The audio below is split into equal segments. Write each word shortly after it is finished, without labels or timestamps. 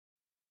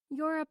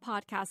You're a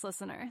podcast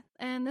listener,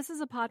 and this is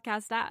a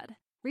podcast ad.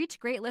 Reach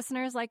great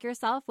listeners like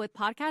yourself with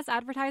podcast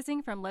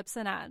advertising from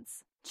Libsyn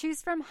Ads.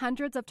 Choose from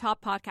hundreds of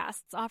top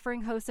podcasts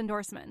offering host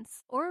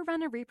endorsements, or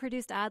run a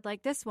reproduced ad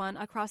like this one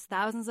across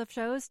thousands of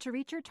shows to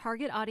reach your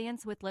target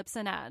audience with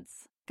Libsyn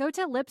Ads. Go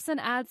to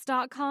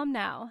libsynads.com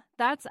now.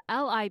 That's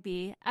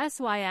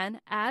LIBSYN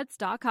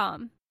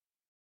ads.com.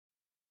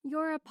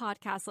 You're a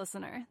podcast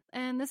listener,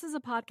 and this is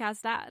a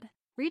podcast ad.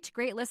 Reach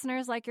great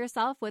listeners like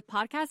yourself with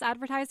podcast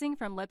advertising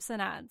from Libsyn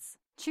Ads.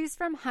 Choose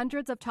from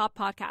hundreds of top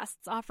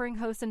podcasts offering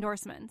host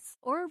endorsements,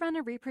 or run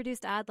a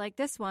reproduced ad like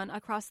this one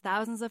across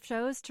thousands of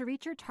shows to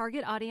reach your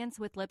target audience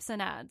with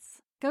Libsyn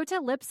Ads. Go to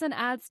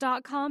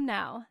libsynads.com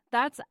now.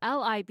 That's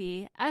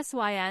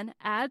LIBSYN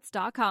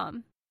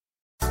ads.com.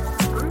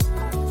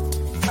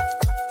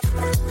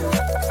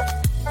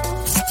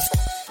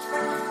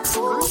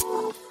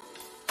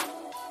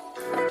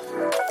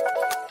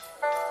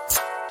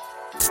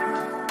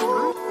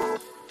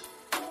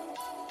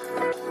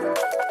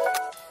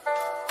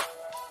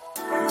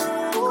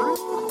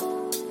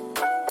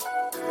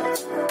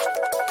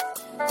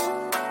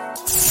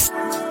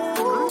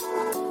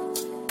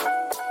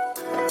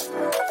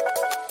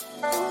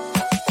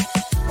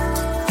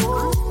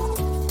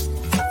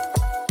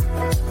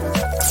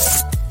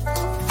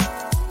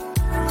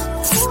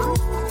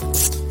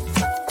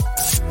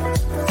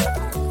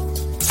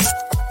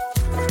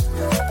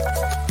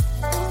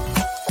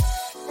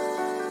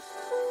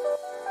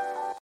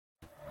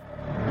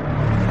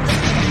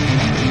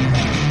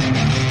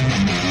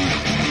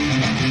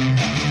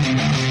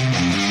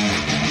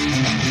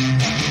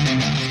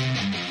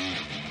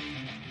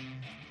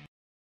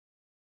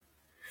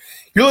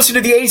 You're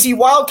listening to the AZ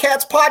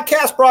Wildcats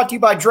podcast brought to you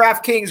by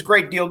DraftKings.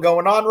 Great deal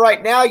going on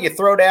right now. You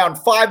throw down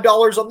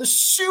 $5 on the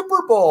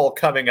Super Bowl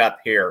coming up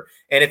here.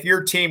 And if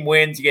your team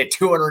wins, you get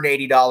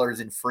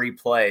 $280 in free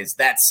plays.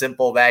 That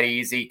simple, that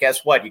easy.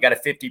 Guess what? You got a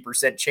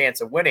 50% chance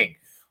of winning.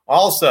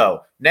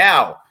 Also,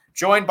 now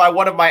joined by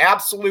one of my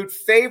absolute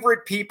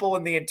favorite people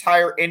in the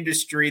entire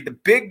industry, the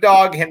big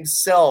dog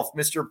himself,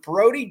 Mr.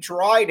 Brody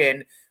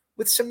Dryden,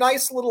 with some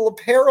nice little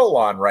apparel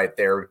on right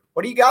there.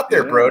 What do you got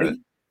there,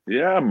 Brody?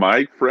 Yeah,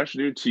 Mike, fresh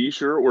new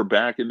T-shirt. We're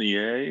back in the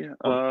A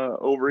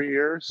over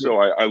here, so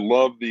I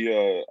love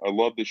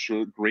the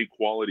shirt. Great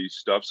quality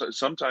stuff. So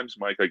sometimes,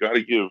 Mike, I got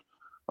to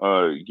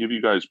give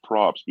you guys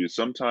props because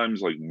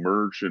sometimes like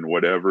merch and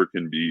whatever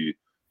can be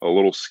a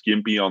little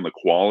skimpy on the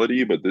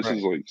quality, but this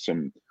is like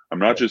some. I'm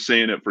not just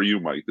saying it for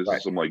you, Mike. This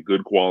is some like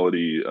good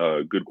quality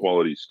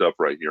stuff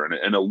right here,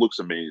 and it looks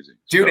amazing,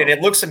 dude. And it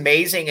looks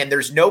amazing, and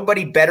there's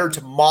nobody better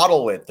to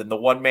model it than the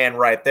one man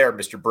right there,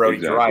 Mr. Brody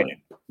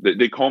Dryden.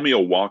 They call me a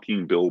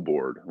walking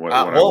billboard when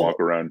I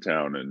walk around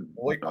town, and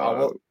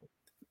well,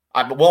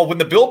 when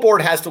the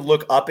billboard has to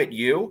look up at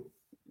you,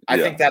 I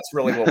think that's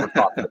really what we're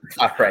talking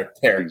about right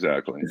there.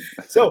 Exactly.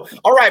 So,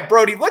 all right,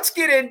 Brody, let's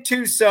get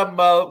into some.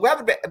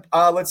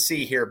 Let's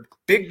see here.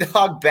 Big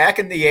dog back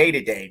in the A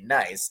today.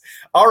 Nice.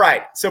 All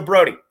right, so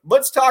Brody,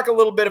 let's talk a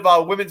little bit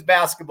about women's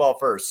basketball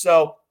first.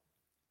 So,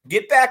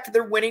 get back to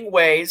their winning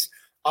ways.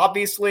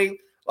 Obviously,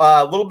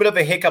 a little bit of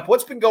a hiccup.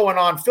 What's been going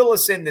on? Fill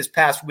us in this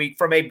past week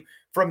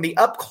from the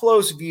up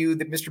close view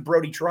that Mr.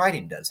 Brody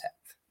Dryden does have.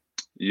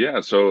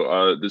 Yeah.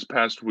 So this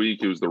past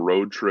week it was the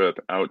road trip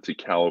out to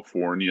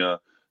California.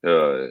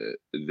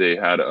 They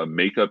had a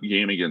makeup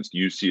game against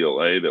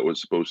UCLA that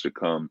was supposed to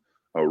come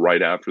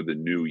right after the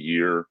new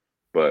year.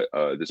 But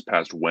this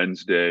past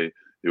Wednesday,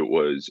 it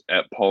was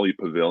at Pauley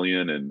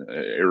Pavilion, and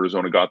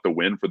Arizona got the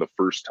win for the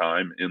first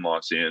time in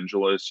Los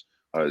Angeles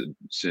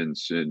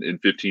since in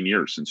 15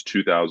 years, since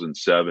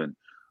 2007.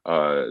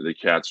 The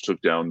Cats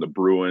took down the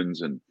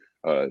Bruins, and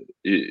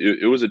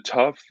it was a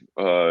tough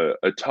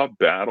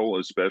battle,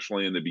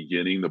 especially in the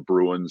beginning. The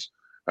Bruins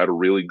had a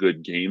really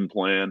good game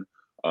plan.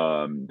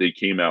 They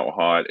came out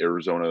hot.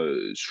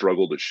 Arizona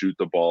struggled to shoot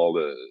the ball.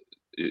 The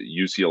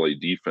UCLA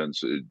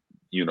defense,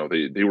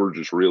 they were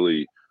just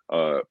really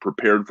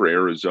prepared for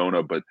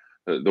Arizona. But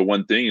the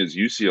one thing is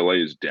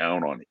UCLA is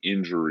down on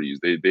injuries.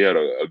 They had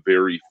a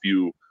very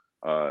few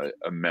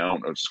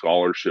amount of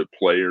scholarship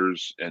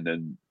players, and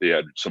then they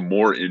had some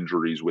more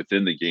injuries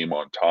within the game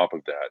on top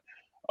of that.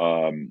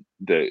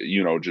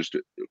 That just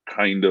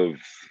kind of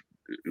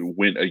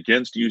went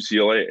against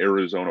UCLA.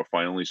 Arizona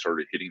finally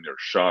started hitting their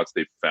shots.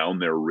 They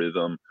found their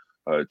rhythm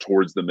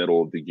towards the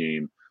middle of the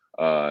game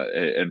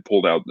and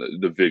pulled out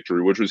the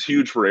victory, which was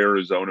huge for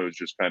Arizona. It was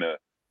just kind of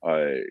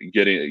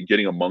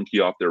getting a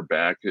monkey off their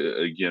back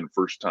again.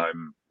 First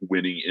time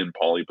winning in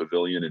Pauley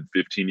Pavilion in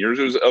 15 years.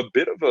 It was a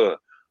bit of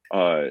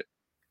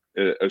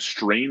a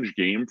strange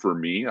game for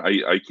me.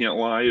 I can't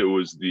lie. It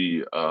was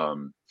the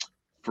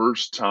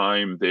first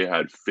time they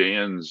had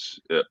fans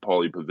at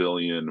Pauley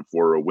Pavilion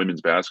for a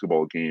women's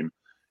basketball game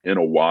in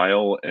a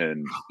while.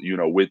 And,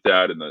 with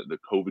that and the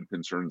COVID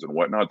concerns and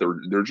whatnot,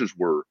 there just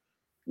were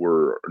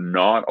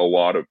not a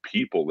lot of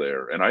people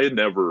there. And I had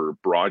never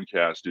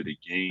broadcasted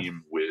a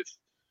game with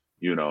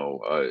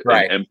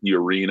an empty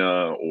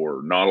arena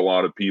or not a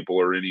lot of people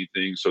or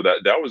anything. So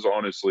that was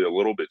honestly a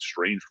little bit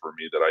strange for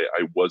me that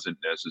I wasn't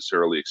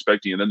necessarily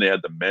expecting. And then they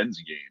had the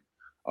men's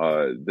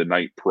game the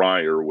night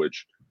prior,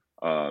 which,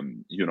 a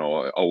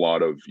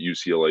lot of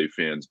UCLA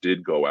fans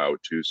did go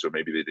out to. So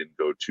maybe they didn't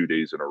go 2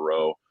 days in a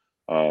row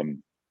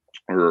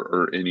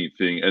or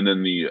anything. And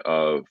then the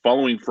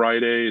following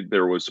Friday,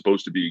 there was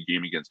supposed to be a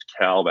game against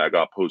Cal that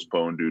got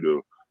postponed due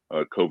to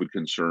COVID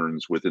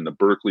concerns within the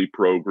Berkeley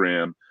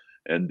program.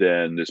 And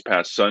then this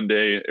past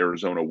Sunday,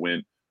 Arizona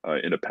went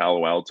into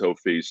Palo Alto,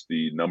 faced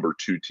the number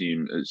 2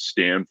 team,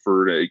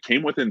 Stanford. It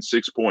came within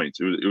 6 points.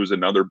 It was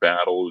another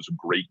battle. It was a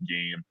great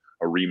game,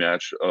 a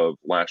rematch of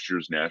last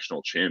year's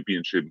national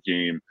championship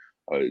game.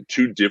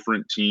 2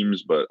 different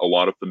teams, but a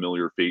lot of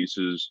familiar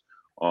faces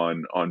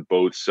on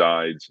both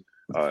sides.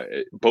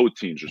 Both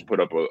teams just put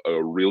up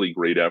a really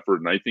great effort,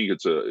 and I think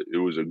it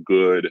was a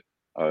good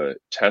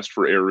test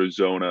for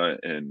Arizona.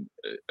 And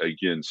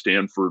again,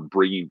 Stanford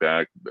bringing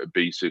back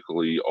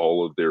basically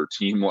all of their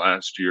team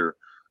last year,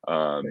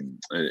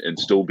 and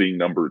still being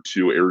number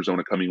 2.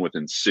 Arizona coming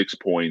within 6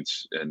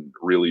 points and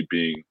really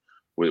being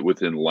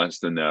within less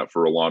than that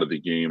for a lot of the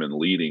game and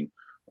leading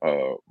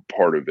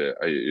part of it.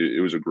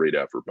 It was a great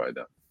effort by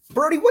them.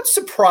 Brody, what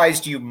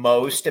surprised you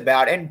most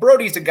about, and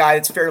Brody's a guy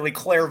that's fairly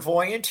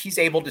clairvoyant. He's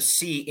able to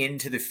see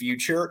into the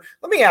future.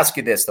 Let me ask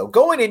you this, though.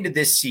 Going into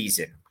this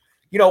season,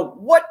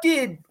 what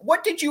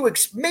did you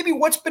maybe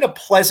what's been a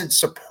pleasant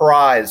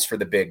surprise for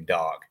the big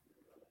dog?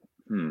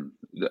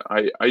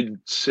 I'd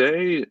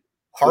say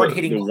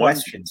hard-hitting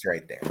questions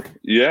right there.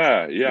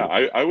 Yeah.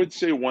 I would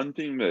say one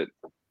thing that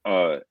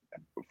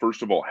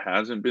first of all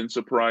hasn't been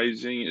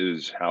surprising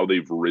is how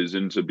they've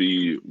risen to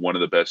be one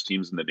of the best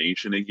teams in the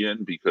nation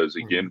again, because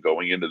again,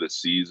 going into the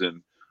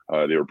season,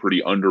 they were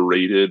pretty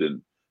underrated, and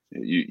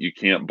you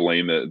can't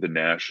blame the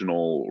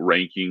national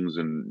rankings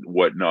and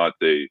whatnot.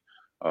 They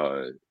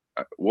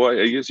well,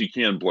 I guess you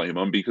can blame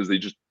them because they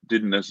just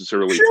didn't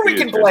necessarily. Sure, we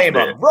can blame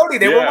them, Brody.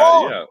 They were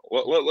wrong. Yeah,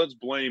 let's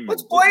blame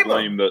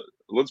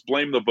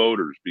the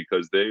voters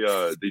because they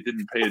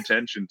didn't pay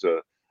attention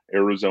to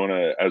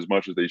Arizona as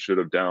much as they should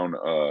have down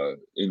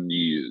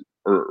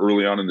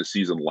early on in the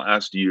season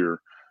last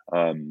year.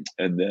 And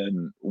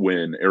then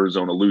when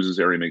Arizona loses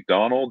Aari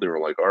McDonald, they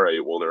were like, all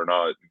right, well, they're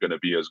not going to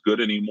be as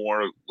good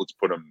anymore. Let's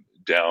put them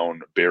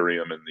down, bury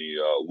them in the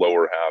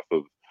lower half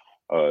of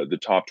the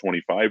top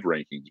 25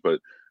 rankings. But,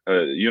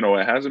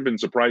 it hasn't been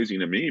surprising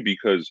to me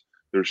because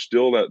there's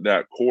still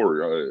that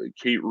core,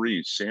 Kate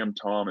Reese, Sam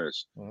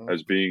Thomas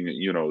as being,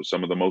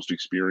 some of the most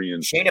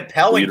experienced. Shayna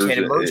Pellington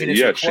emerging as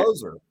a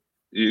closer.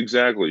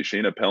 Exactly.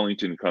 Shayna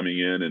Pellington coming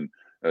in,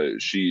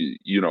 and she,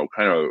 you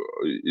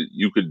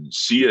could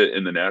see it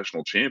in the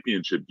national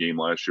championship game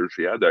last year.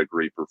 She had that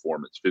great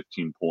performance,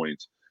 15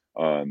 points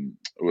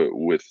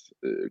with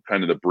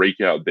kind of the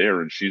breakout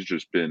there. And she's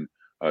just been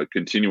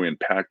continuing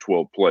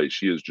Pac-12 play.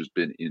 She has just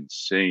been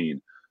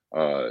insane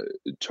to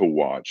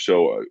watch.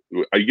 So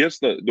I guess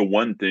the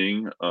one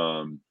thing,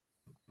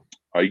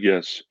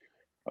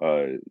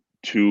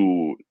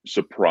 to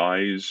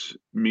surprise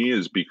me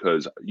is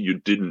because you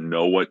didn't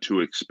know what to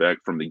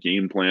expect from the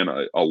game plan.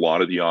 A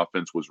lot of the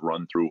offense was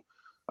run through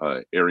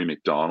Aari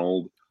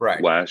McDonald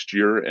last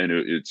year, and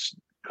it's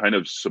kind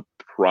of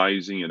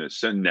surprising in a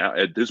sense. Now,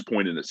 at this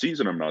point in the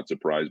season, I'm not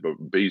surprised, but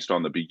based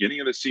on the beginning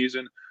of the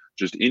season,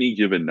 just any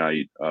given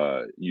night,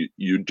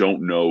 you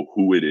don't know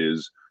who it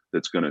is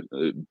that's going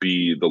to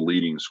be the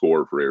leading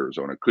scorer for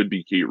Arizona. It could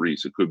be Kate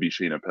Reese. It could be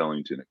Shayna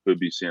Pellington. It could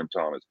be Sam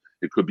Thomas.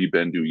 It could be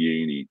Ben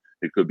Duyane.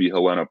 It could be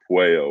Helena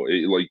Puello.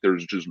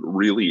 There's just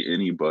really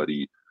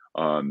anybody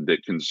that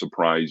can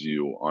surprise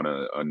you on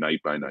a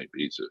night-by-night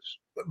basis.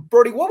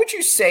 Brody, what would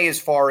you say as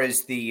far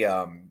as the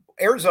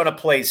Arizona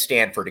plays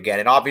Stanford again,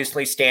 and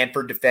obviously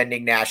Stanford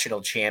defending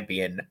national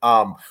champion.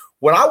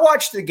 When I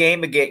watched the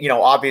game again,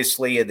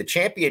 obviously the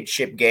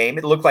championship game,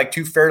 it looked like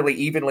 2 fairly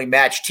evenly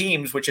matched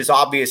teams, which is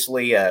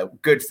obviously a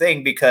good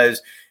thing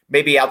because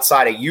maybe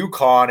outside of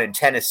UConn and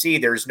Tennessee,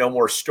 there's no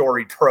more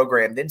storied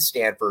program than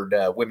Stanford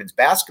women's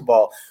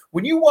basketball.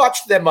 When you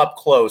watched them up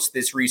close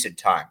this recent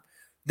time,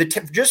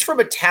 just from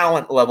a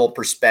talent level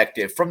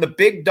perspective, from the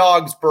big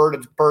dog's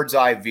bird's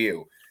eye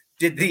view,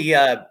 did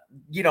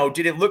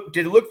it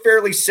look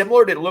fairly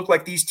similar? Did it look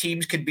like these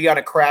teams could be on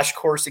a crash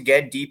course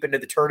again deep into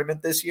the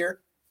tournament this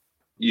year?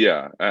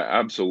 Yeah,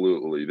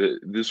 absolutely.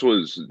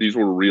 These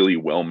were really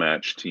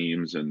well-matched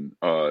teams. And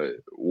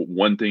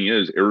one thing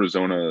is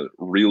Arizona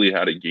really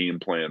had a game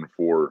plan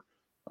for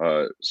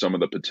some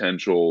of the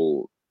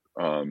potential,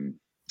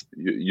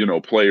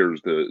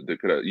 players that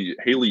could have.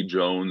 Haley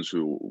Jones,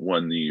 who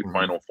won the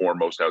Final Four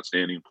Most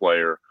Outstanding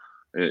Player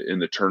in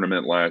the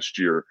tournament last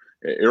year.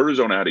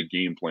 Arizona had a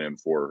game plan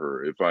for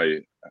her. If I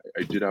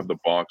did have the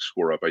box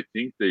score up, I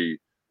think they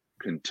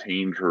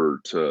contained her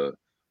to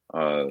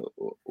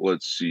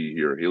let's see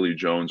here. Haley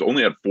Jones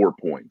only had 4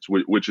 points,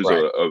 which is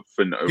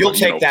you'll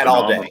take that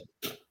all day.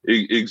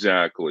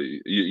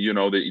 Exactly.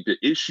 The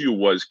issue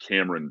was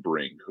Cameron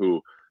Brink,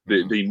 who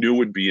they knew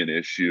would be an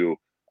issue.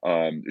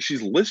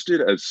 She's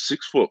listed as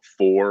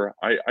 6'4".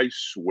 I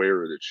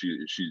swear that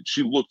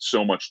she looked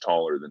so much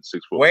taller than 6'4".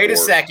 Wait a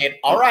second.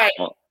 All right,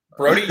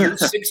 Brody, you're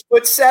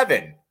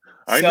 6'7".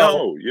 I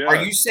know. Yeah. Are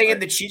you saying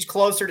that she's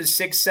closer to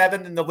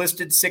 6'7" than the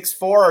listed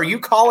 6'4"? Are you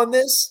calling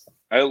this?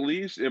 At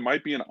least it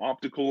might be an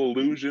optical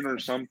illusion or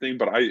something,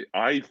 but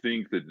I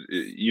think that,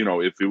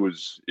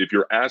 if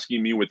you're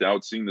asking me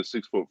without seeing the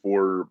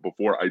 6'4"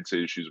 before, I'd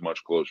say she's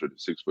much closer to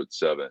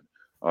 6'7"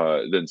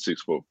 than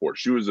 6'4".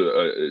 She was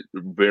a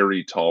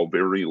very tall,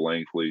 very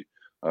lengthy,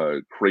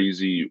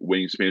 crazy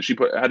wingspan. She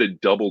had a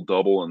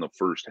double in the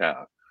first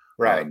half,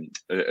 right,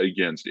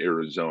 against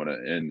Arizona,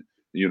 and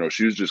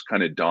she was just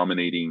kind of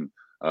dominating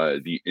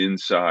the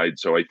inside.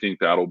 So I think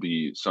that'll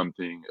be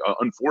something.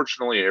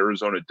 Unfortunately,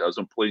 Arizona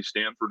doesn't play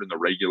Stanford in the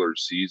regular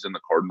season. The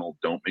Cardinals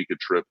don't make a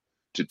trip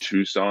to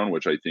Tucson,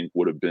 which I think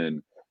would have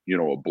been, a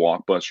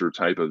blockbuster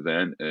type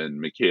event,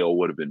 and McHale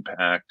would have been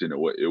packed, and it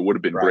would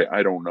have been great.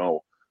 I don't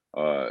know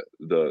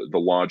the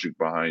logic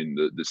behind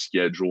the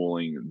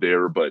scheduling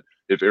there, but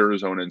if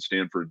Arizona and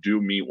Stanford do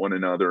meet one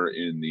another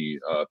in the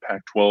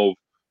Pac-12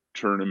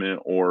 tournament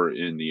or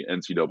in the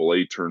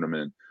NCAA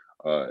tournament,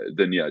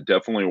 then yeah,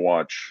 definitely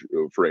watch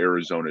for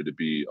Arizona to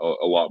be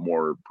a lot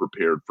more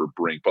prepared for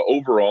Brink. But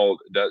overall,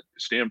 that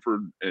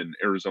Stanford and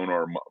Arizona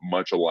are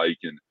much alike,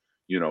 and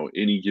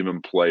any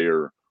given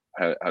player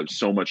have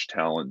so much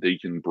talent. They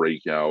can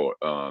break out.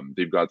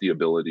 They've got the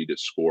ability to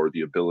score,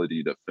 the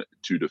ability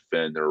to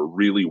defend. They're a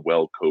really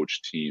well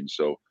coached team.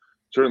 So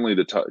certainly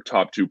the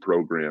top two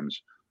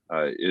programs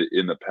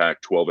in the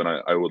Pac-12,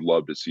 and I would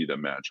love to see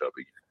them match up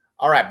again.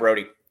 All right,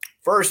 Brody.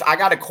 First, I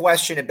got a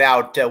question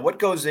about what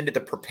goes into the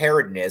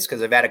preparedness,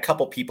 because I've had a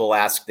couple people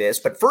ask this.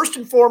 But first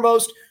and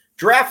foremost,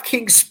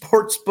 DraftKings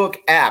Sportsbook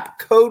app,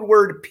 code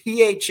word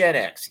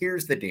PHNX.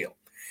 Here's the deal.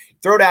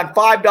 Throw down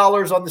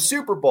 $5 on the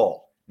Super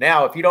Bowl.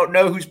 Now, if you don't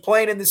know who's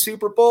playing in the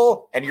Super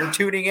Bowl and you're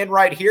tuning in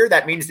right here,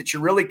 that means that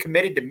you're really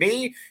committed to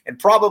me and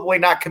probably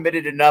not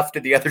committed enough to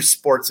the other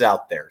sports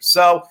out there.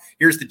 So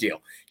here's the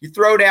deal. You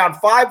throw down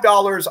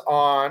 $5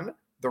 on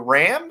the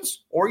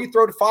Rams, or you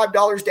throw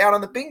 $5 down on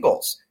the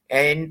Bengals.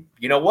 And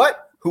you know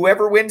what?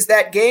 Whoever wins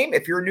that game,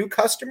 if you're a new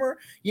customer,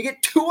 you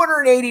get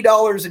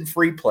 $280 in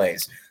free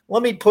plays.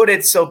 Let me put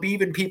it so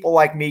even people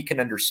like me can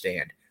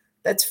understand.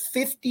 That's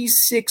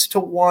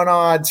 56-1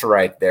 odds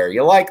right there.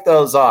 You like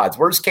those odds.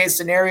 Worst case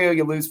scenario,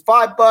 you lose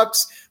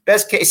 $5.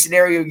 Best case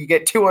scenario, you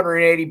get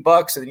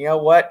 $280. And you know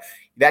what?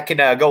 That can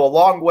go a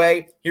long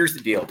way. Here's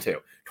the deal, too.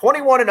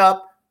 21 and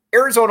up,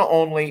 Arizona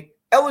only.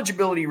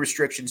 Eligibility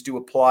restrictions do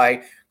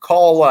apply.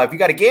 Call if you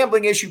got a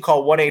gambling issue,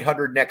 call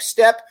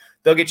 1-800-NEXT-STEP.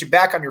 They'll get you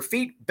back on your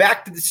feet,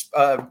 back to the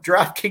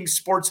DraftKings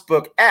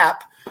Sportsbook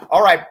app.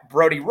 All right,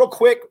 Brody, real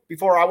quick,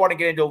 before I want to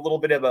get into a little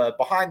bit of a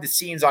behind the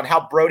scenes on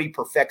how Brody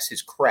perfects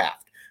his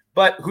craft.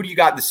 But who do you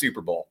got in the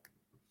Super Bowl?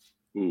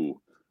 Ooh,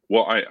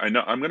 well, I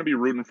know I'm going to be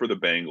rooting for the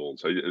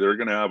Bengals. They're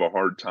going to have a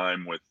hard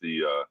time with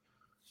the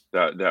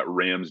that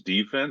Rams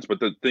defense. But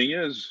the thing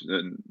is,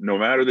 no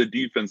matter the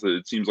defense,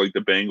 it seems like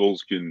the Bengals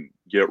can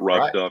get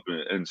roughed up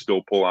and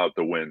still pull out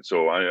the win.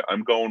 So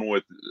I'm going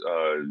with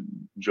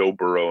Joe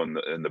Burrow and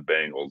the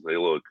Bengals.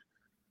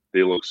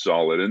 They look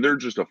solid, and they're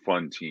just a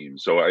fun team.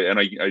 So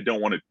I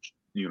don't want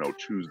to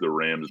choose the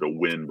Rams to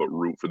win, but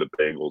root for the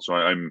Bengals. So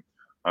I'm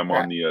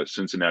on the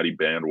Cincinnati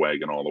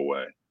bandwagon all the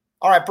way.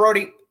 All right,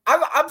 Brody.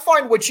 I'm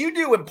fine. What you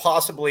do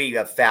impossibly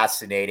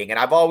fascinating, and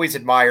I've always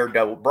admired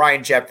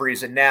Brian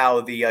Jeffries and now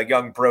the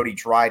young Brody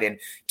Dryden.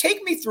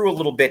 Take me through a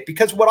little bit,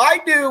 because what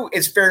I do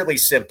is fairly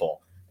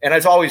simple, and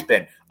it's always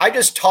been. I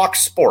just talk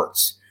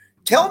sports.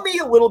 Tell me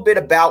a little bit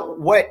about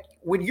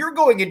when you're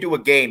going into a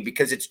game,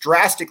 because it's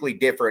drastically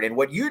different, and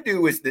what you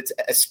do is that's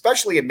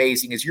especially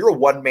amazing is you're a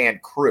one-man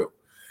crew.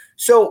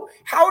 So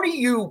how do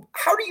you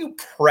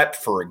prep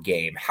for a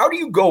game? How do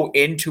you go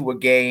into a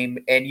game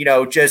and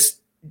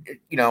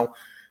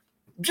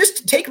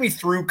just take me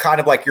through kind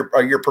of like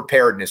your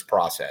preparedness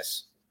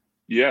process?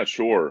 Yeah,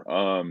 sure.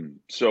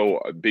 So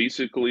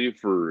basically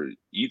for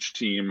each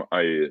team,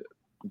 I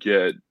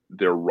get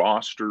their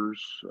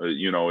rosters.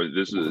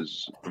 This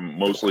is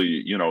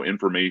mostly,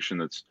 information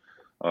that's,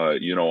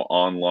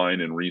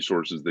 online and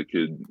resources that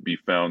could be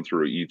found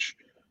through each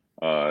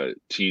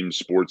team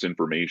sports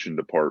information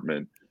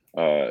department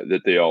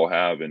that they all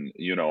have. And,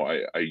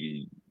 I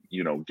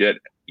get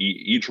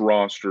each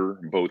roster,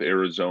 both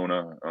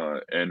Arizona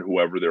and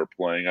whoever they're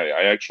playing.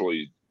 I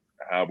actually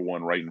have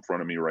one right in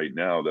front of me right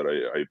now that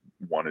I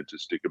wanted to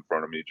stick in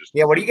front of me.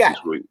 What do you got?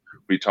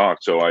 We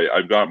talked. So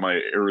I've got my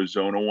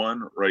Arizona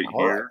one right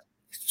here. Right.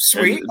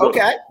 Sweet.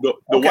 Okay. The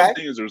one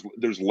thing is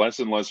there's less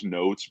and less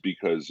notes,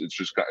 because it's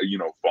just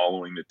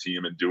following the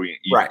team and doing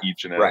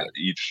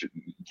each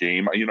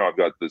game. I've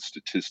got the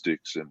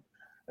statistics and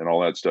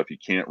all that stuff you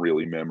can't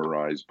really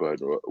memorize, but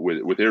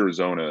with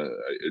Arizona,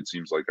 it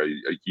seems like I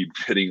keep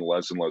getting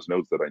less and less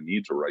notes that I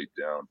need to write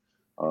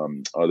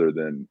down, other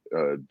than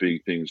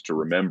big things to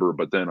remember.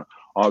 But then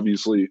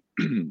obviously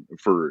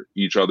for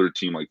each other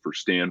team, like for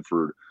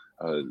Stanford,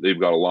 they've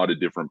got a lot of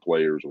different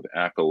players with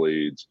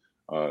accolades,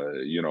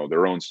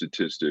 their own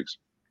statistics.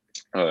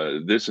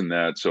 this and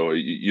that. So,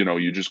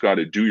 you just got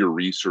to do your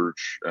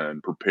research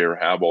and prepare,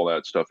 have all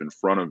that stuff in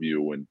front of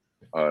you when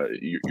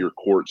you're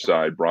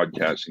courtside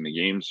broadcasting the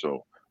game.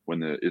 So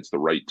when it's the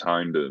right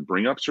time to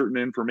bring up certain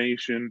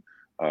information,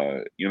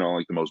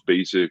 like the most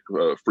basic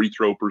free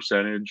throw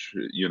percentage,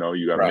 you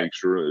got to make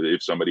sure that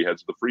if somebody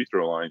heads to the free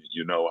throw line,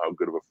 how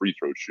good of a free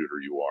throw shooter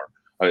you are.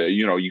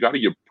 You got to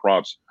give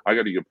props. I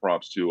got to give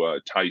props to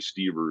Ty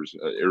Stevers,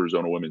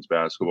 Arizona women's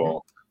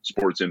basketball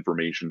sports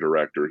information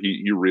director.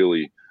 He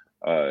really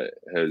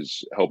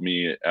has helped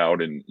me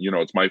out. And,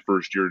 it's my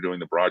first year doing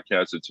the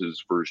broadcast. It's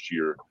his first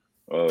year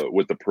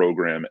with the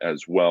program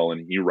as well.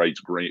 And he writes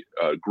great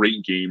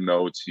game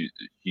notes.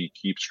 He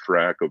keeps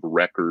track of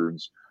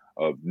records,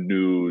 of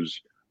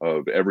news,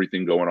 of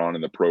everything going on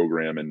in the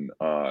program, and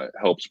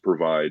helps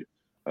provide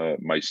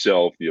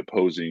myself, the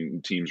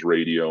opposing team's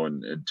radio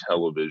and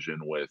television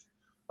with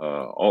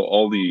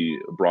all the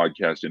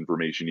broadcast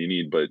information you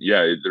need. But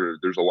yeah,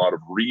 there's a lot of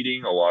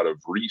reading, a lot of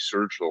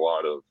research, a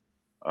lot of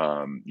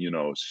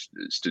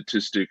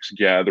statistics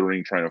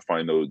gathering, trying to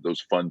find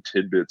those fun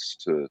tidbits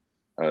to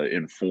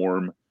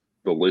inform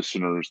the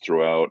listeners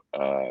throughout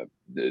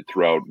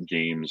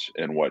games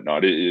and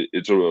whatnot.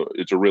 It's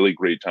a really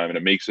great time, and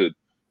it makes it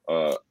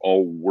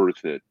all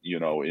worth it,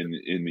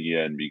 in the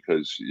end,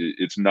 because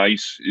it's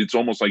nice. It's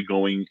almost like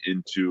going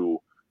into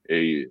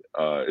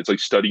it's like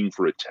studying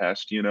for a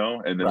test,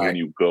 and then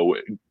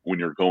when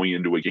you're going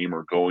into a game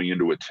or going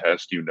into a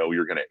test, you're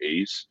going to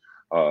ace.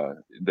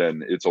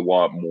 Then it's a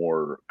lot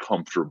more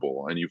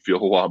comfortable and you feel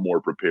a lot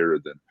more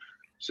prepared than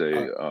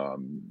say,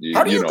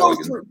 how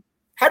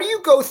do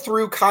you go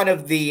through kind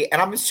of and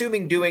I'm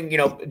assuming doing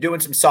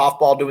some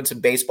softball, doing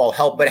some baseball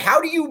help, but how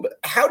do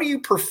you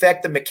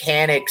perfect the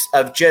mechanics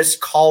of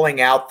just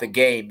calling out the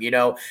game?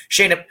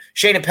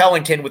 Shayna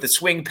Pellington with a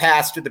swing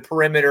pass to the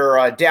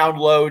perimeter, down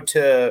low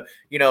to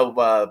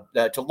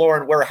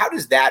Lauren Ware. How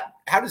does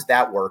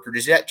that work? Or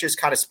is that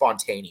just kind of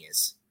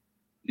spontaneous?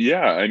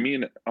 Yeah. I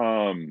mean,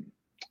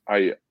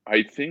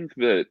 I think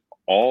that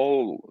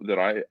all that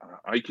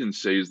I can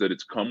say is that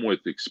it's come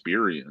with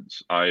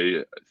experience.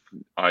 I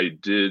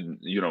did,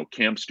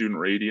 camp student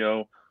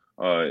radio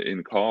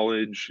in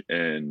college,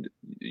 and,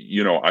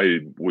 I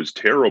was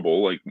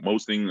terrible. Like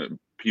most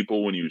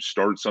people, when you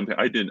start something,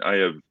 I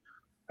have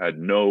had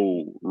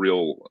no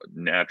real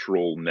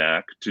natural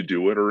knack to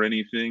do it or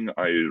anything.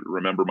 I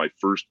remember my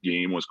first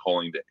game was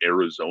calling the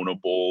Arizona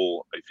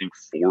Bowl, I think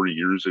 4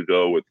 years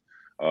ago, with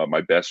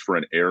my best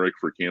friend Eric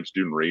for Camp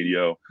Student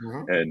Radio.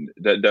 And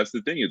that's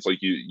the thing. It's like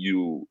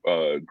you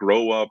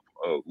grow up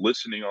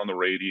listening on the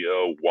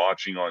radio,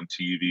 watching on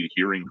TV,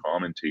 hearing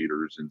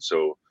commentators, and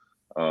so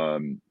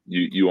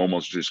you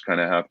almost just kind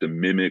of have to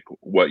mimic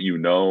what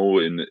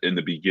in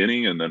the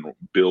beginning, and then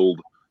build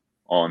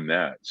on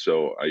that.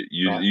 So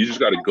you just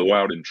got to go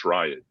out and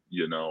try it,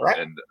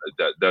 and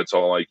that's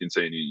all I can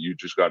say. And you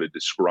just got to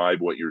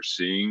describe what you're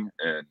seeing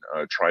and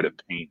try to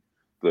paint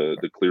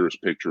the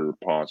clearest picture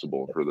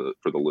possible for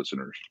the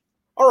listeners.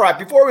 All right,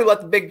 before we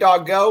let the big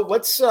dog go,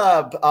 let's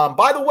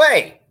by the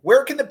way,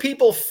 where can the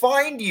people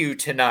find you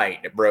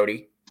tonight,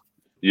 Brody?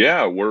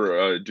 Yeah,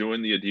 we're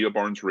doing the Adia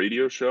Barnes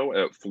radio show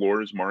at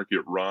Flores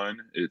Market Run.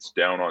 It's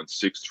down on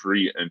 6th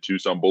Street and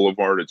Tucson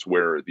Boulevard. It's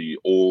where the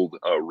old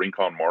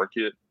Rincon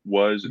Market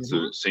was. It's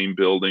the same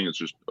building. It's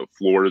just a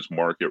Flores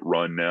Market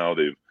Run now.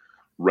 They've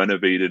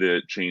renovated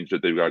it, changed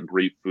it. They've got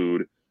great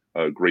food,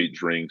 great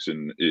drinks,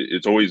 and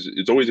it's always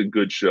a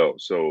good show.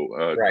 So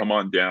come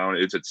on down.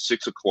 It's at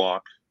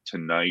 6:00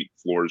 tonight,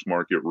 Flores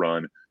Market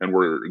Run, and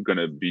we're going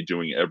to be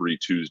doing every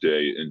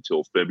Tuesday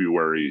until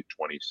February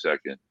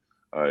 22nd,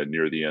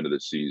 near the end of the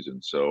season.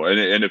 So,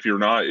 and if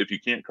you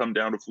can't come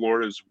down to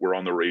Flores, we're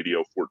on the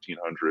radio,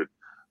 1400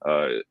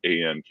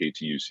 AM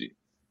KTUC.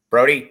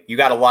 Brody, you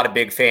got a lot of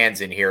big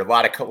fans in here. A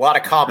lot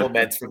of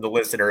compliments from the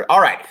listener.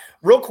 All right,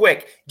 real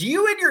quick, do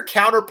you and your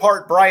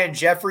counterpart Brian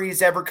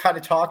Jeffries ever kind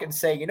of talk and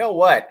say, you know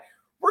what,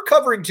 we're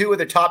covering 2 of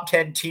the top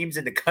 10 teams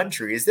in the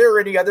country? Is there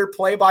any other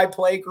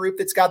play-by-play group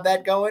that's got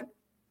that going?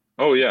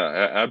 Oh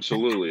yeah,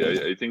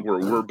 absolutely. I think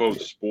we're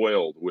both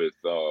spoiled with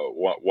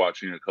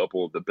watching a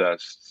couple of the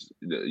best,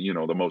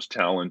 the most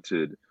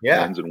talented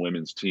men's and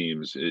women's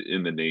teams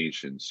in the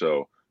nation.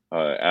 So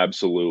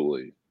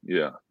absolutely,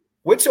 yeah.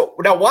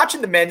 Now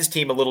watching the men's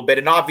team a little bit,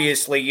 and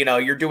obviously,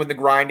 you're doing the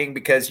grinding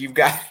because you've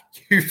got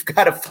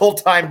a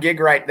full-time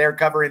gig right there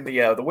covering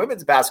the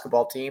women's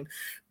basketball team.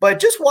 But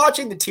just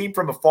watching the team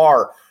from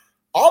afar,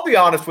 I'll be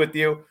honest with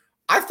you,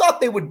 I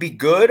thought they would be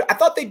good. I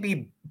thought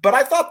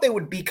they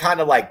would be kind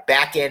of like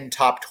back end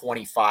top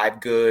 25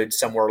 good,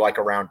 somewhere like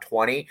around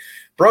 20.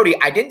 Brody,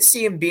 I didn't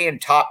see him being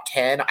top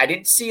 10. I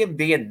didn't see him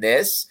being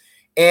this.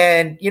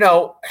 And,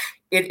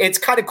 it's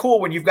kind of cool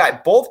when you've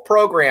got both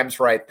programs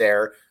right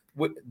there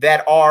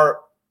that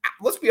are,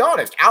 let's be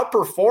honest,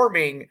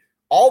 outperforming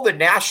all the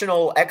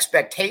national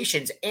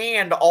expectations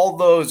and all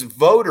those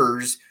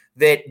voters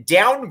that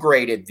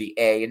downgraded the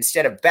A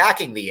instead of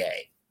backing the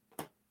A.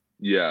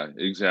 Yeah,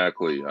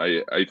 exactly.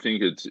 I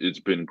think it's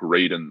been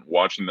great, and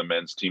watching the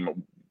men's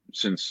team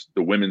since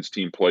the women's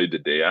team played the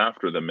day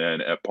after the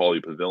men at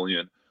Pauley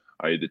Pavilion.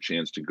 I had the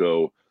chance to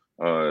go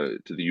to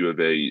the U of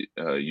A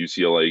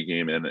UCLA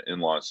game in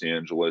Los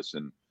Angeles,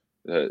 and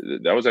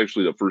that was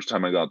actually the first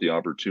time I got the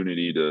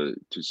opportunity to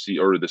see,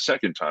 or the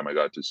second time I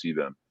got to see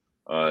them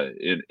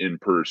in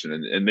person,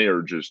 and they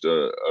are just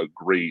a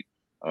great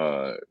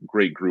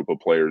group of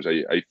players.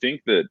 I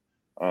think that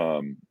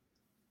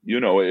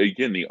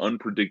again, the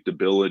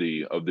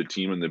unpredictability of the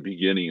team in the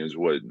beginning is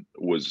what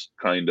was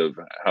kind of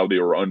how they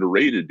were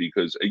underrated,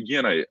 because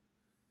again,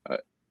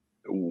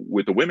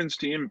 with the women's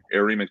team,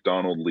 Aari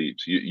McDonald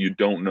leaves. You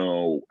don't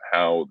know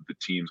how the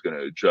team's going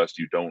to adjust.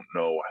 You don't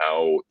know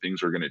how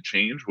things are going to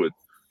change with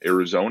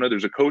Arizona.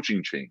 There's a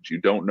coaching change.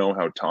 You don't know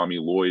how Tommy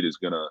Lloyd is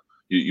going to,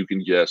 you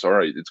can guess, all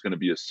right, it's going to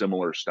be a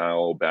similar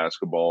style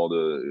basketball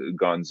to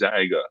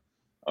Gonzaga,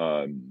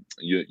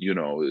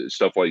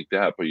 stuff like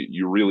that. But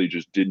you really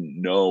just didn't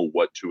know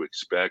what to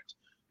expect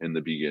in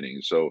the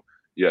beginning. So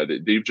yeah,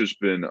 they've just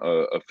been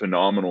a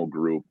phenomenal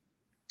group.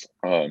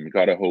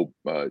 Gotta hope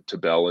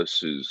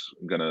Tabelis is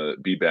gonna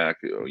be back,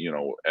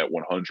 at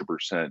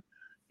 100%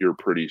 here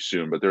pretty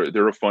soon. But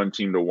they're a fun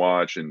team to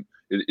watch, and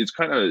it's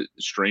kind of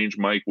strange,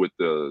 Mike, with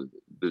the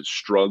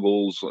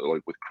struggles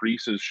like with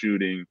Crease's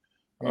shooting,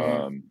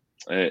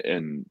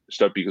 and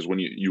stuff, because when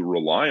you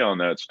rely on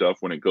that stuff,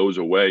 when it goes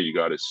away, you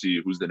got to see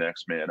who's the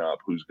next man up,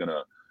 who's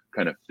gonna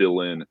kind of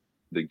fill in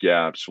the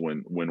gaps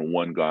when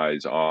one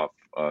guy's off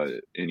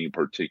any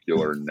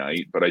particular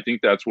night. But I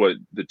think that's what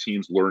the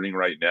team's learning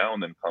right now,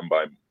 and then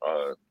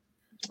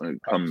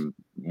come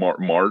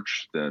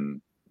March,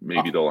 then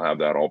maybe they'll have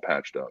that all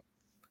patched up.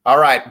 All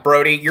right,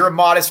 Brody, you're a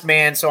modest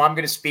man, so I'm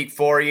going to speak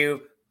for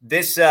you.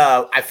 This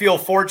I feel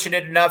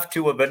fortunate enough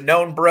to have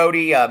known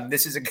Brody.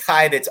 This is a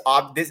guy that's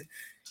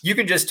you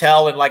can just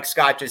tell, and like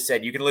Scott just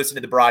said, you can listen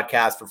to the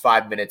broadcast for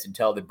 5 minutes and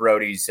tell that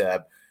Brody's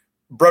a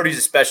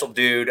special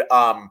dude.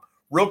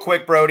 Real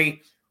quick,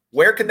 Brody,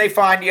 where can they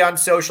find you on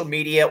social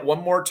media?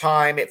 One more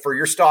time for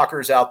your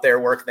stalkers out there,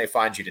 where can they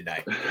find you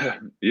tonight?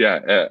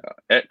 Yeah,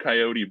 at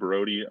Coyote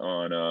Brody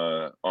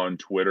on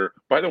Twitter.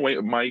 By the way,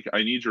 Mike,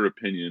 I need your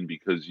opinion,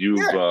 because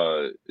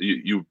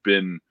you've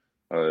been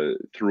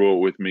through it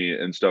with me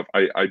and stuff.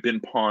 I've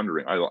been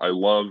pondering. I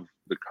love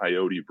the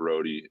Coyote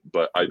Brody,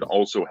 but I've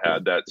also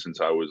had that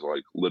since I was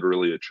like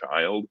literally a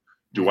child.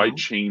 Do I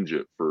change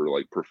it for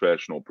like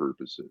professional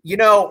purposes?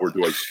 Or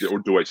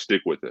do I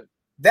stick with it?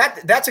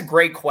 That's a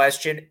great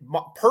question.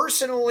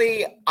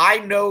 Personally, I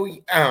know.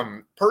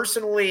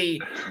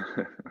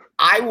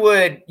 I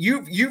would.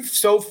 You're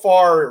so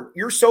far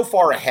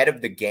ahead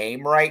of the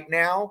game right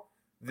now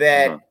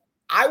that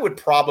I would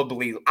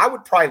probably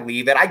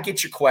leave it. I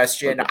get your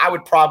question. Okay. I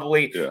would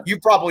probably. Yeah. You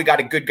probably got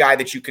a good guy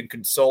that you can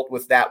consult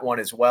with that one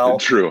as well.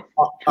 True.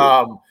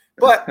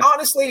 But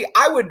honestly,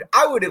 I would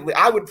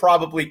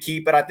probably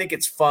keep it. I think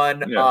it's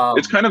fun. Yeah.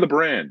 It's kind of the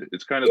brand.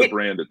 It's kind of the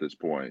brand at this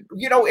point.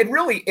 It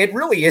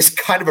really is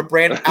kind of a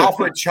brand.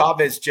 Alfred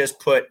Chavez just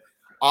put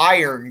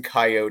Iron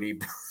Coyote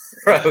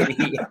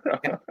Brody.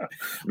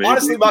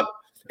 Honestly,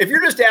 if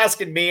you're just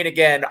asking me, and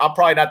again, I'm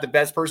probably not the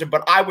best person,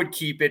 but I would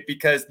keep it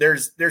because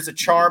there's a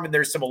charm and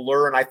there's some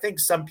allure. And I think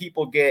some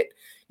people get,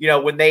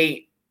 when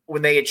they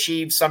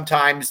achieve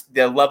sometimes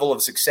the level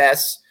of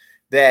success,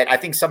 that I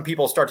think some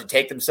people start to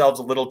take themselves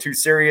a little too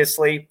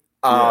seriously.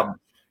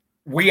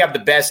 We have the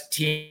best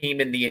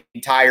team in the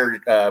entire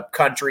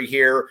country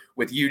here,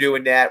 with you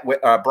doing that, with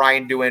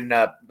Brian doing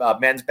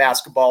men's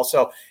basketball.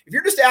 So if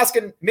you're just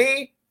asking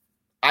me,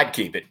 I'd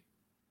keep it.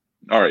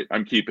 All right,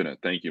 I'm keeping it.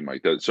 Thank you,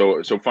 Mike.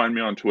 So find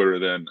me on Twitter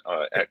then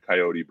at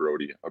Coyote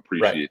Brody.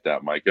 Appreciate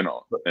that, Mike.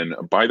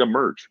 And buy the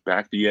merch.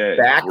 Back the A.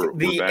 Back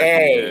the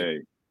A.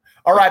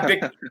 All right,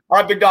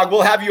 big dog.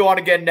 We'll have you on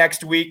again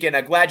next week, and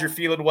I'm glad you're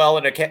feeling well,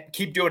 and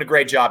keep doing a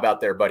great job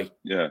out there, buddy.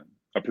 Yeah,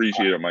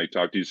 appreciate it, Mike.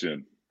 Talk to you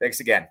soon. Thanks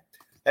again.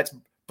 That's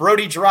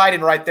Brody Dryden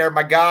right there,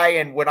 my guy.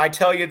 And when I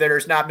tell you that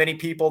there's not many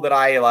people that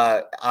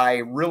I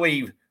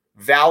really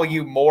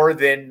value more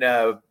than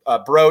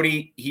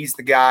Brody, he's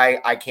the guy.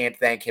 I can't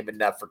thank him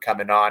enough for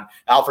coming on.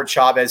 Alfred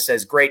Chavez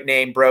says, great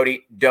name,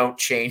 Brody. Don't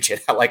change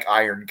it. I like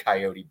Iron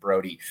Coyote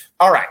Brody.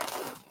 All right,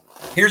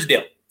 here's the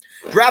deal.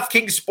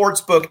 DraftKings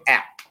Sportsbook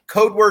app.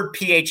 Code word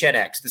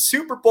PHNX. The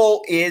Super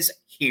Bowl is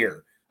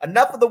here.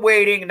 Enough of the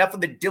waiting, enough of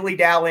the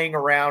dilly-dallying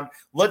around.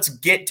 Let's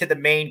get to the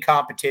main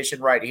competition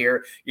right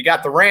here. You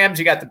got the Rams,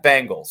 you got the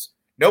Bengals.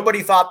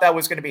 Nobody thought that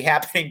was going to be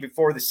happening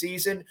before the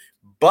season,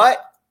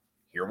 but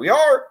here we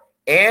are.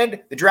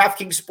 And the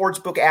DraftKings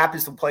Sportsbook app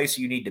is the place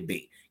you need to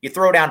be. You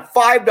throw down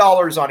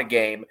 $5 on a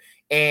game,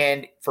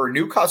 and for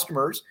new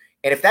customers,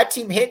 and if that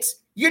team hits,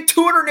 you get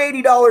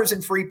 $280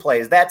 in free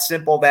plays. That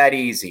simple, that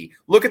easy.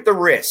 Look at the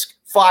risk,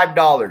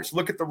 $5.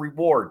 Look at the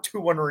reward,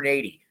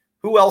 $280.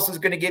 Who else is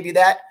going to give you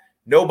that?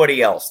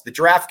 Nobody else. The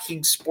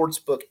DraftKings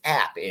Sportsbook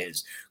app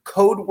is.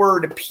 Code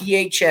word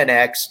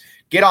PHNX.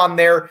 Get on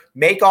there.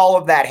 Make all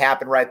of that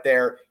happen right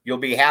there. You'll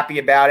be happy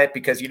about it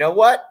because you know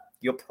what?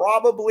 You'll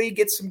probably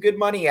get some good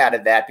money out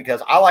of that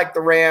because I like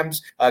the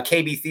Rams.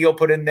 KB Thiel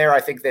put in there.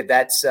 I think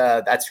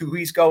that's who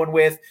he's going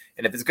with.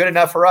 And if it's good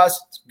enough for us,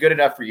 it's good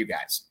enough for you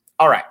guys.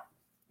 All right.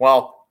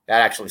 Well,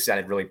 That actually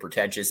sounded really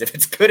pretentious. If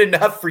it's good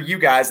enough for you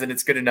guys, then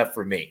it's good enough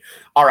for me.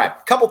 All right,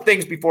 a couple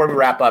things before we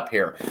wrap up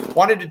here.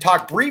 Wanted to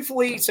talk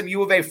briefly some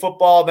U of A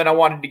football, then I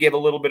wanted to give a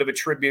little bit of a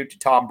tribute to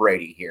Tom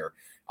Brady here.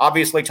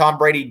 Obviously, Tom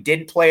Brady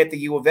did play at the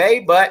U of A,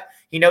 but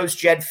he knows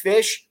Jedd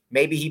Fisch.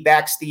 Maybe he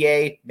backs the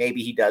A,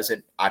 maybe he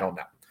doesn't. I don't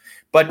know.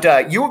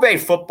 But U of A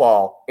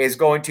football is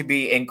going to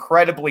be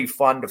incredibly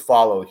fun to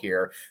follow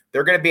here.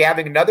 They're going to be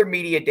having another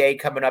media day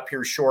coming up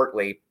here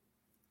shortly.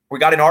 We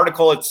got an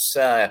article. It's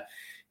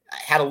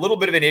had a little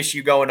bit of an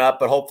issue going up,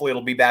 but hopefully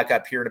it'll be back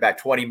up here in about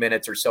 20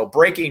 minutes or so,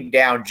 breaking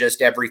down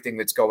just everything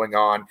that's going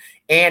on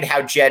and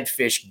how Jedd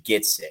Fisch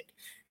gets it.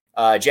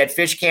 Jedd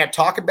Fisch can't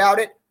talk about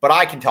it, but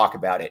I can talk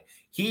about it.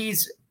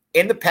 He's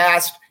in the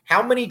past,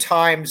 how many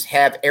times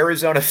have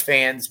Arizona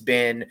fans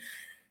been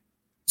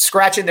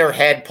scratching their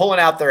head,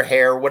 pulling out their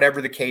hair,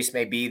 whatever the case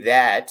may be,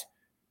 that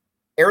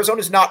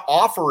Arizona's not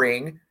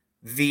offering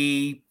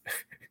the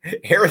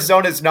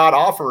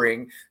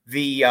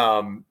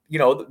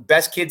the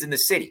best kids in the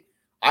city.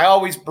 I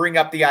always bring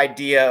up the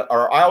idea,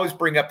 or I always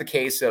bring up the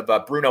case of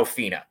Bruno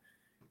Fina.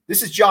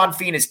 This is John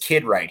Fina's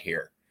kid right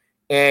here.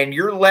 And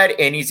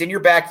and he's in your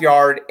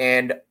backyard.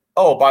 And,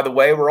 oh, by the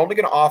way, we're only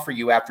going to offer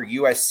you after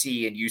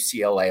USC and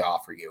UCLA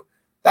offer you.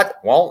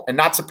 And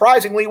not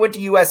surprisingly, went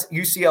to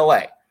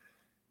UCLA.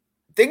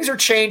 Things are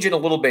changing a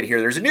little bit here.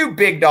 There's a new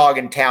big dog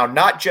in town,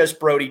 not just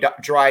Brody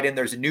Dryden.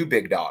 There's a new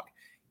big dog,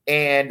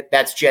 and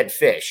that's Jedd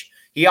Fisch.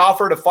 He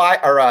offered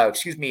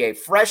a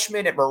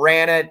freshman at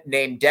Marana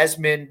named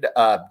Desmond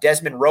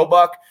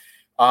Roebuck.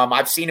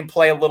 I've seen him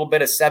play a little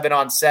bit of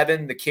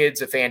 7-on-7. The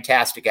kid's a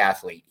fantastic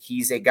athlete.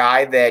 He's a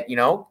guy that,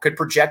 could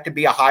project to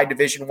be a high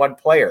Division I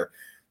player.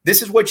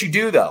 This is what you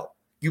do, though.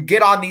 You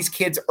get on these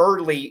kids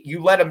early.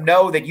 You let them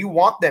know that you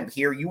want them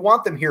here. You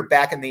want them here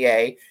back in the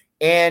A,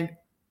 and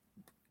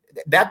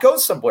that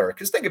goes somewhere.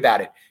 Because think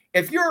about it.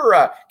 If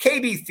you're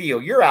KB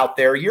Thiel, you're out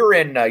there, you're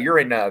in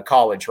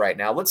college right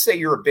now. Let's say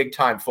you're a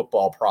big-time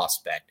football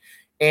prospect,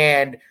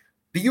 and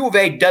the U of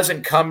A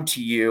doesn't come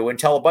to you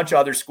until a bunch of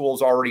other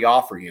schools already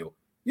offer you.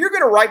 You're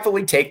going to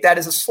rightfully take that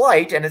as a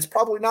slight, and it's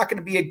probably not going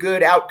to be a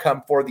good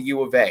outcome for the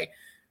U of A.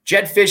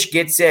 Jedd Fisch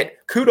gets it.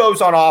 Kudos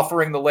on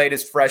offering the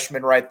latest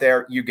freshman right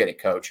there. You get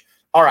it, Coach.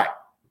 All right.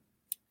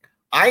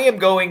 I am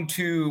going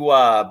to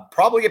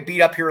probably get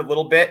beat up here a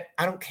little bit.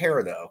 I don't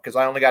care, though, because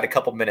I only got a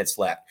couple minutes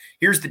left.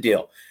 Here's the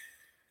deal.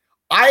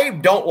 I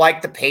don't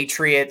like the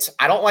Patriots.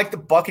 I don't like the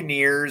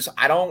Buccaneers.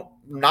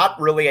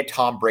 Not really a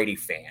Tom Brady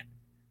fan.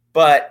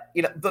 But,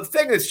 the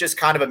thing that's just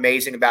kind of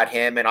amazing about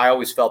him, and I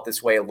always felt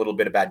this way a little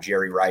bit about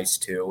Jerry Rice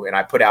too, and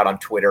I put out on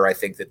Twitter, I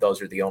think that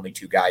those are the only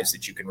two guys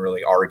that you can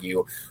really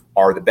argue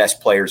are the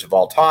best players of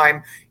all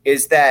time,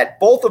 is that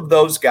both of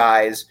those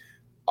guys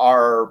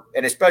are,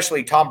 and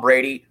especially Tom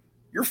Brady,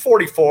 you're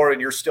 44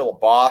 and you're still a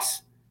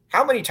boss.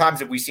 How many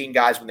times have we seen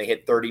guys when they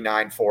hit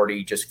 39,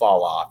 40 just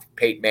fall off?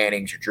 Peyton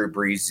Manning's, your Drew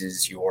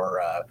Breeses,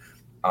 your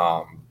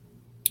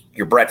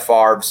Brett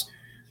Favre's.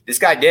 This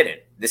guy didn't.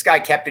 This guy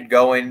kept it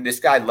going. This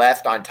guy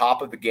left on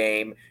top of the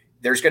game.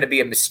 There's going to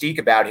be a mystique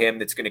about him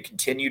that's going to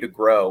continue to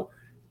grow.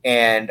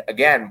 And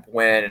again,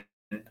 when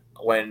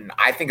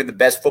I think of the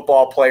best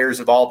football players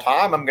of all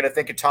time, I'm going to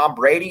think of Tom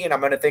Brady and I'm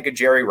going to think of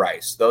Jerry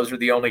Rice. Those are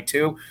the only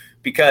two,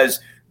 because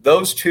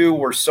those two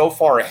were so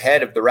far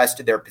ahead of the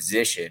rest of their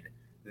position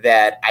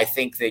that I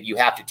think that you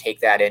have to take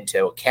that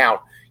into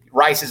account.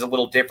 Rice is a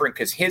little different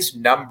because his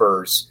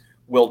numbers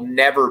will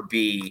never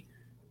be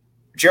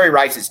Jerry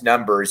Rice's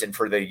numbers, and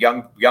for the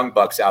young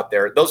bucks out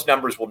there, those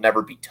numbers will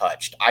never be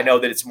touched. I know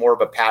that it's more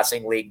of a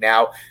passing league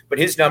now, but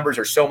his numbers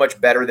are so much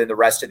better than the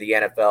rest of the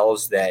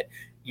NFL's that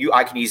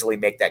I can easily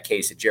make that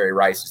case that Jerry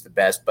Rice is the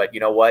best. But you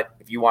know what?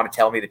 If you want to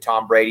tell me that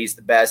Tom Brady's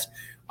the best,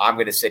 I'm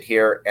going to sit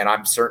here and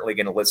I'm certainly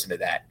going to listen to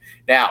that.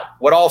 Now,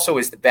 what also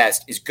is the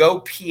best is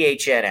Go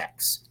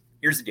PHNX.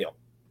 Here's the deal.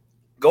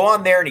 Go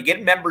on there and you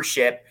get a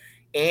membership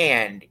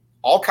and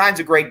all kinds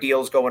of great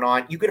deals going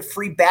on. You get a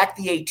free Back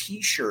the A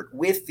t-shirt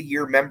with the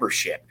year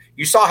membership.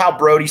 You saw how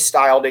Brody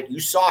styled it. You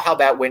saw how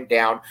that went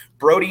down.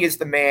 Brody is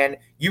the man.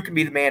 You can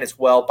be the man as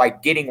well by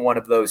getting one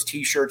of those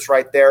t-shirts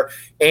right there.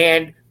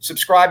 And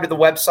subscribe to the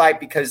website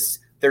because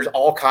there's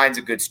all kinds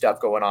of good stuff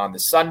going on. The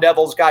Sun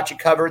Devils got you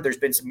covered. There's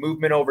been some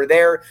movement over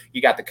there.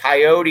 You got the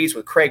Coyotes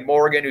with Craig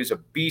Morgan, who's a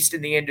beast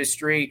in the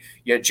industry.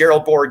 You got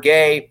Gerald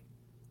Bourguet.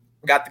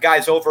 Got the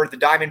guys over at the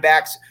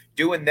Diamondbacks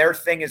doing their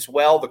thing as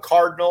well. The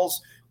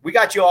Cardinals. We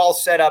got you all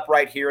set up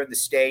right here in the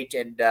state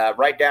and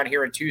right down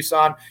here in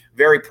Tucson.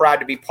 Very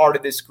proud to be part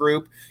of this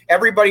group.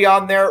 Everybody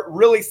on there,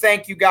 really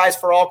thank you guys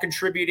for all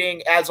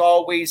contributing. As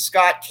always,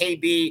 Scott,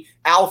 KB,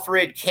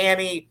 Alfred,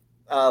 Cammie.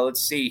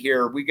 Let's see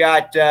here. We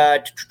got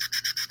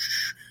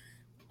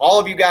all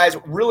of you guys.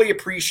 Really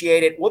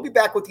appreciate it. We'll be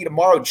back with you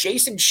tomorrow.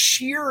 Jason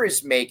Scheer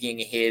is making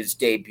his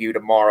debut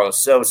tomorrow.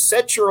 So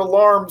set your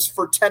alarms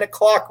for 10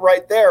 o'clock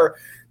right there.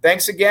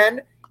 Thanks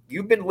again.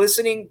 You've been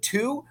listening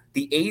to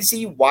the AZ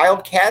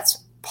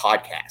Wildcats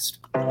podcast.